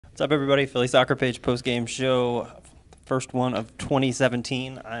What's up, everybody? Philly Soccer Page post-game show, first one of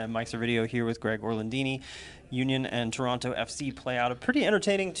 2017. I am Mike Servideo here with Greg Orlandini. Union and Toronto FC play out a pretty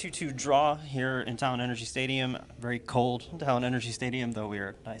entertaining 2-2 draw here in Talon Energy Stadium. Very cold Talon Energy Stadium, though we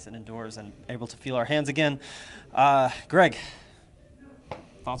are nice and indoors and able to feel our hands again. Greg,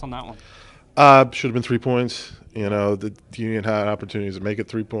 thoughts on that one? Should have been 3 points. You know, the Union had opportunities to make it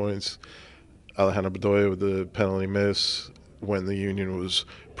 3 points. Alejandro Bedoya with the penalty miss when the Union was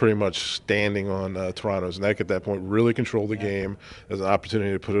pretty much standing on Toronto's neck at that point, really controlled the game as an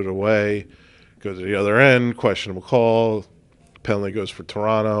opportunity to put it away. Go to the other end, questionable call, penalty goes for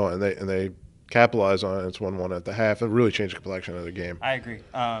Toronto, and they capitalize on it. It's 1-1 at the half. It really changed the complexion of the game. I agree.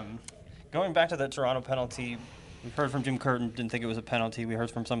 Going back to the Toronto penalty, we've heard from Jim Curtin, didn't think it was a penalty. We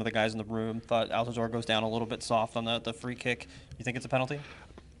heard from some of the guys in the room, thought Altidore goes down a little bit soft on the free kick. You think it's a penalty?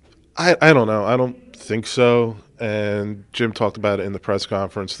 I don't know. I don't think so. And Jim talked about it in the press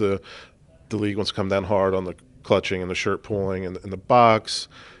conference. The league wants to come down hard on the clutching and the shirt pulling in the box.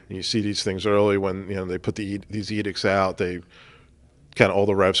 And you see these things early when they put these edicts out. They kind of all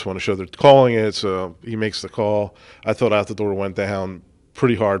the refs want to show they're calling it. So he makes the call. I thought Altidore went down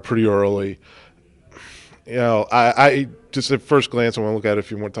pretty hard, pretty early. I just at first glance, I want to look at it a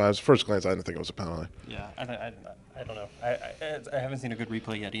few more times. First glance, I didn't think it was a penalty. Yeah, I don't know. I haven't seen a good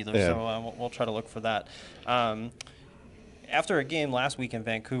replay yet either, Yeah. so we'll try to look for that. After a game last week in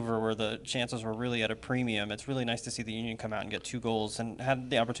Vancouver where the chances were really at a premium, it's really nice to see the Union come out and get 2 goals and had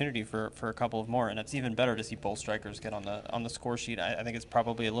the opportunity for a couple of more. And it's even better to see both strikers get on the score sheet. I think it's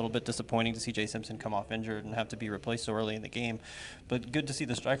probably a little bit disappointing to see Jay Simpson come off injured and have to be replaced so early in the game. But good to see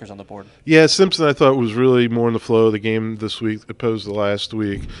the strikers on the board. Yeah, Simpson I thought was really more in the flow of the game this week opposed to last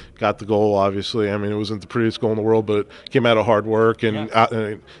week. Got the goal, obviously. I mean, it wasn't the prettiest goal in the world, but came out of hard work and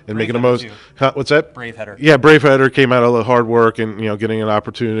making the most. What's that? Brave header. Yeah, brave header, came out of the hard work and getting an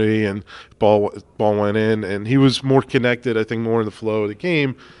opportunity, and ball went in, and he was more connected, I think, more in the flow of the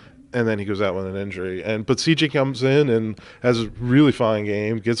game. And then he goes out with an injury. But CJ comes in and has a really fine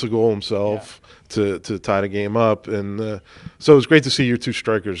game, gets a goal himself to tie the game up. And so it's great to see your 2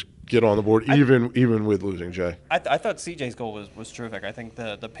 strikers get on the board, even with losing Jay. I thought CJ's goal was terrific. I think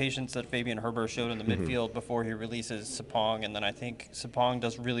the patience that Fabian Herbert showed in the midfield before he releases Sapong, and then I think Sapong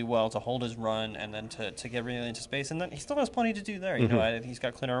does really well to hold his run and then to get really into space. And then he still has plenty to do there. He's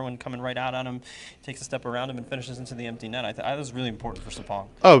got Clint Irwin coming right out on him, takes a step around him and finishes into the empty net. I thought that was really important for Sapong.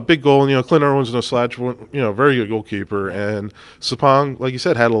 Oh, big goal. And, Clint Irwin's no slouch, very good goalkeeper. And Sapong, like you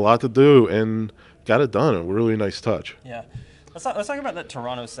said, had a lot to do and got it done. A really nice touch. Yeah. Let's talk about that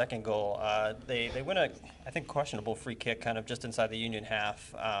Toronto second goal. They win a, I think, questionable free kick kind of just inside the Union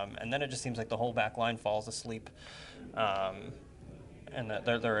half, and then it just seems like the whole back line falls asleep, and that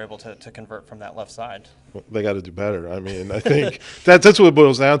they're able to convert from that left side. Well, they got to do better. I mean, I think that's what it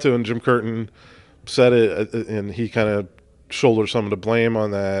boils down to, and Jim Curtin said it, and he kind of shouldered some of the blame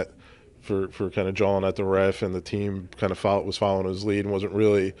on that for kind of jawing at the ref, and the team kind of was following his lead and wasn't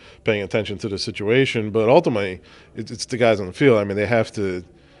really paying attention to the situation. But ultimately, it's the guys on the field. I mean, they have to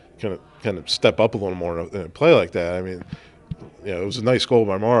kind of step up a little more in a play like that. I mean, it was a nice goal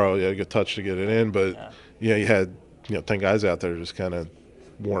by Morrow. He had a good touch to get it in, but you had 10 guys out there just kind of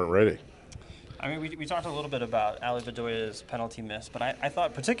weren't ready. I mean, we talked a little bit about Ali Bedoya's penalty miss, but I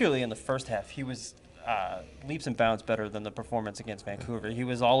thought particularly in the first half he was leaps and bounds better than the performance against Vancouver. He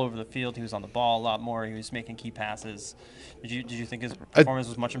was all over the field. He was on the ball a lot more. He was making key passes. Did you think his performance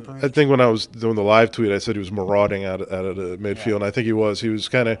was much improved? I think when I was doing the live tweet, I said he was marauding out of the midfield, and I think he was. He was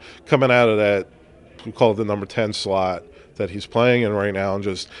kind of coming out of that, we call it the number 10 slot that he's playing in right now, and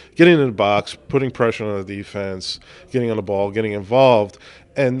just getting in the box, putting pressure on the defense, getting on the ball, getting involved.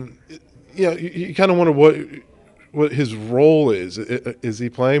 And you kind of wonder what his role is. Is he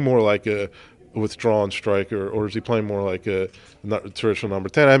playing more like a withdrawn striker, or is he playing more like a traditional number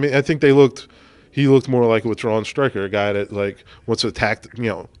 10? I mean, I think he looked more like a withdrawn striker, a guy that wants to attack,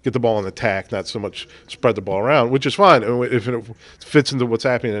 get the ball in attack, not so much spread the ball around, which is fine. If it fits into what's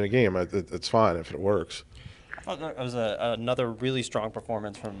happening in a game, it's fine if it works. I thought it was another really strong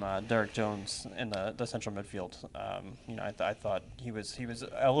performance from Derek Jones in the central midfield. I thought he was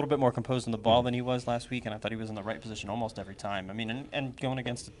a little bit more composed on the ball than he was last week, and I thought he was in the right position almost every time. I mean, and going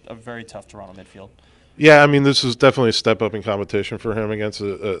against a very tough Toronto midfield. Yeah, I mean, this is definitely a step up in competition for him against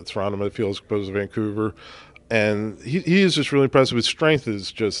a Toronto midfield as opposed to Vancouver. And he is just really impressive. His strength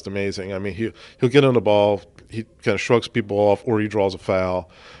is just amazing. I mean, he'll get on the ball, he kind of shrugs people off, or he draws a foul.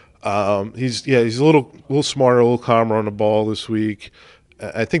 He's a little smarter, a little calmer on the ball this week.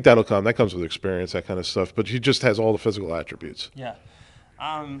 I think that'll come. That comes with experience, that kind of stuff. But he just has all the physical attributes. Yeah.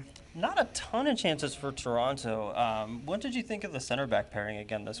 Not a ton of chances for Toronto. What did you think of the center back pairing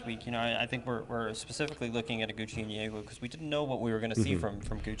again this week? I think we're specifically looking at a Gucci and Diego because we didn't know what we were going to see from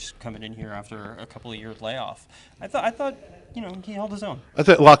Gucci coming in here after a couple of years layoff. I thought he held his own. I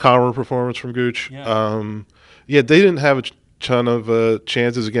think a lot calmer performance from Gooch. Yeah. Yeah, they didn't have a ton of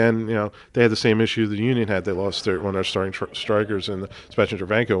chances. Again, they had the same issue the Union had. They lost one of their starting strikers, and Sebastian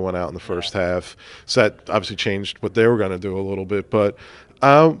Travanko went out in the first half. So that obviously changed what they were going to do a little bit. But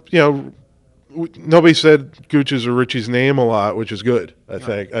nobody said Gooch's or Richie's name a lot, which is good. I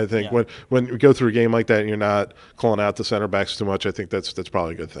think Yeah. when you go through a game like that and you're not calling out the center backs too much, I think that's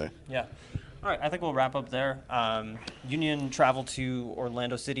probably a good thing. Yeah. All right, I think we'll wrap up there. Union travel to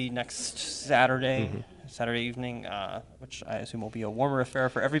Orlando City next Saturday evening, which I assume will be a warmer affair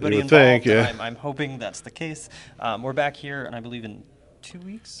for everybody You would involved. think, yeah. And I'm hoping that's the case. We're back here, and I believe in 2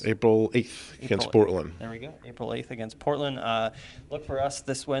 weeks. April 8th against April- Portland. There we go. April 8th against Portland. Look for us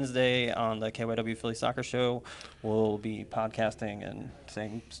this Wednesday on the KYW Philly Soccer Show. We'll be podcasting and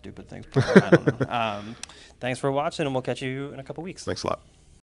saying stupid things. I don't know. Thanks for watching, and we'll catch you in a couple weeks. Thanks a lot.